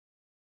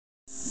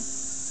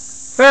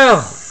Well,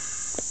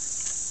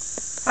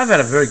 I've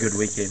had a very good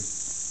weekend.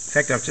 In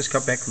fact, I've just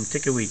got back from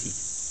Tikawiti,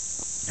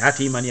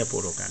 Hati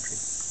Maniaporo country.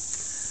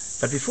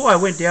 But before I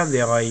went down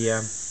there,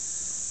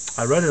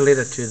 I wrote a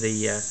letter to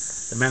the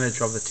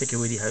manager of the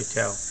Tikawiti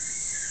Hotel,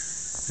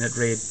 and it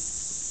read,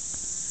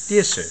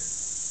 "Dear Sir,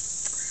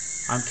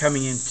 I'm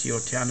coming into your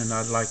town and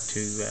I'd like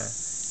to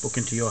book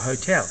into your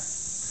hotel.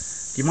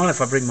 Do you mind if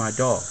I bring my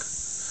dog?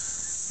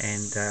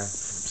 And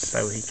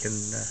so he can,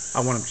 I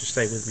want him to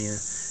stay with me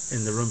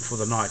in the room for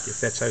the night.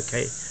 If that's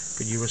okay,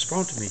 could you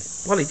respond to me?"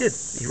 Well, he did.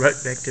 He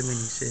wrote back to me and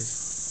he says,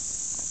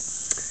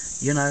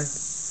 "You know,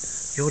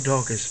 your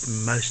dog is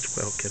most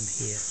welcome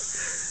here."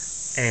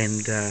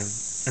 And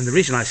the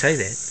reason I say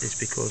that is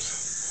because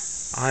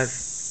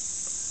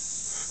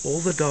all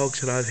the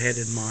dogs that I've had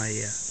in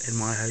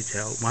my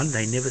hotel, one,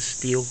 they never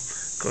steal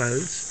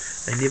clothes,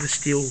 they never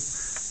steal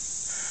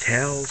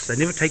towels, they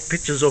never take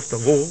pictures off the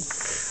wall,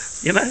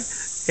 you know.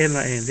 And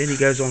then he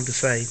goes on to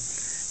say,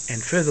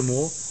 and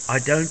furthermore, I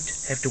don't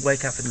have to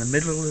wake up in the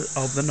middle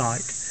of the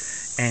night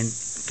and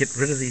get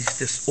rid of these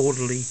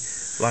disorderly,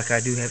 like I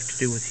do have to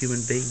do with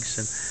human beings,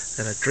 and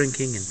that are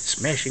drinking and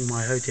smashing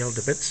my hotel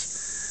to bits.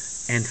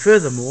 And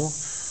furthermore,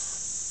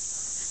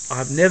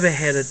 I've never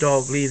had a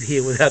dog leave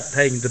here without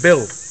paying the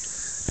bill.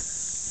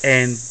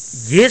 And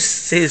yes,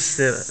 says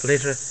the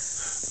letter,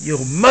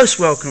 you're most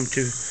welcome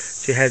to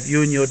have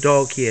you and your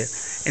dog here.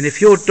 And if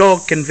your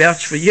dog can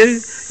vouch for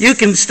you, you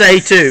can stay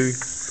too.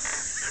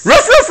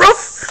 Ruff, ruff,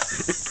 ruff.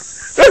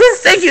 Ruff, ruff.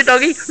 Thank you,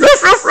 doggy.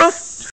 Ruff, ruff, ruff.